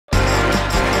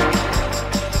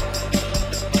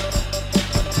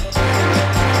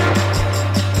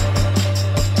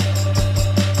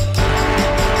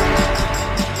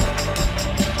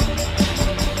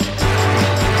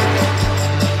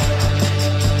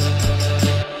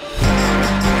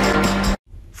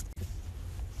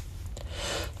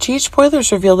GH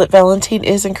spoilers reveal that Valentine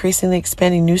is increasingly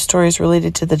expanding new stories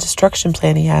related to the destruction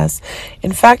plan he has.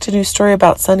 In fact, a new story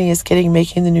about Sunny is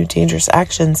making the new dangerous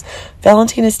actions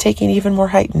Valentine is taking even more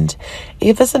heightened.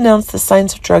 Ava's announced the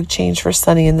signs of drug change for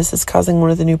Sunny, and this is causing one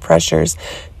of the new pressures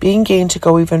being gained to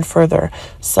go even further.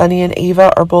 Sunny and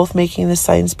Ava are both making the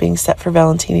signs being set for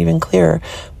Valentine even clearer,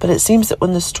 but it seems that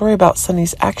when the story about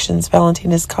Sunny's actions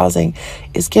Valentine is causing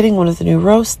is getting one of the new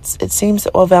roasts, it seems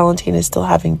that while Valentine is still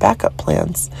having backup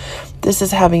plans, this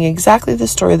is having exactly the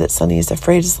story that Sunny is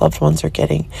afraid his loved ones are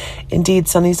getting. Indeed,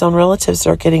 Sunny's own relatives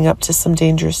are getting up to some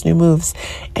dangerous new moves,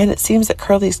 and it seems that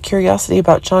Carly's curiosity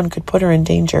about John could put her in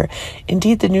danger.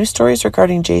 Indeed, the new stories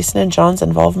regarding Jason and John's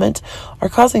involvement are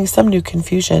causing some new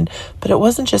confusion, but it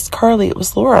wasn't just Carly, it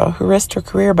was Laura who risked her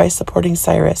career by supporting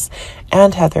Cyrus,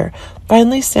 and Heather.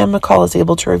 Finally, Sam McCall is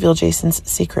able to reveal Jason's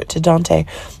secret to Dante.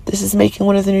 This is making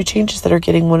one of the new changes that are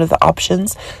getting one of the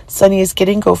options Sunny is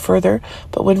getting go further,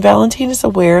 but when Valentine is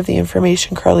aware of the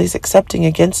information Carly's accepting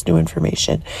against new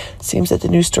information, it seems that the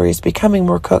new story is becoming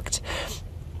more cooked.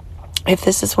 If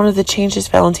this is one of the changes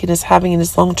Valentine is having in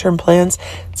his long-term plans,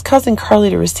 it's causing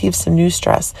Carly to receive some new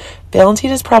stress.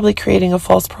 Valentine is probably creating a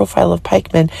false profile of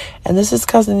Pikeman, and this is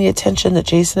causing the attention that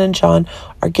Jason and John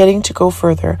are getting to go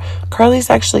further. Carly's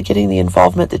actually getting the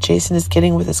involvement that Jason is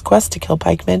getting with his quest to kill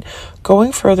Pikeman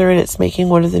going further, and it's making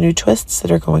one of the new twists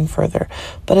that are going further.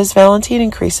 But as Valentine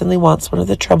increasingly wants one of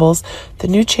the troubles the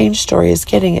new change story is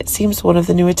getting, it seems one of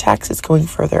the new attacks is going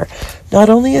further. Not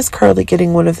only is Carly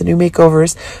getting one of the new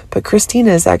makeovers, but Kristina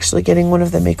is actually getting one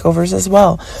of the makeovers as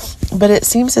well. But it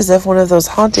seems as if one of those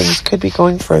hauntings could be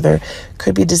going further,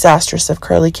 could be disastrous if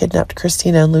Carly kidnapped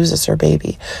Kristina and loses her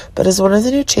baby. But as one of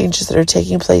the new changes that are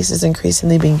taking place is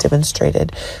increasingly being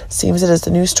demonstrated, it seems that as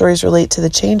the new stories relate to the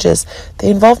changes, they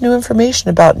involve new information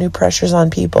about new pressures on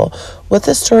people. What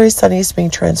the story Sunny is being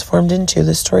transformed into,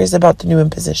 the stories about the new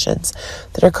impositions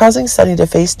that are causing Sunny to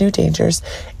face new dangers,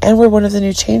 and where one of the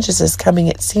new changes is coming,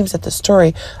 it seems that the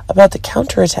story about the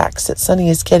counterattacks that Sunny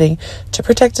is getting to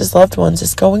protect his loved ones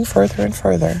is going further and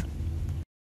further.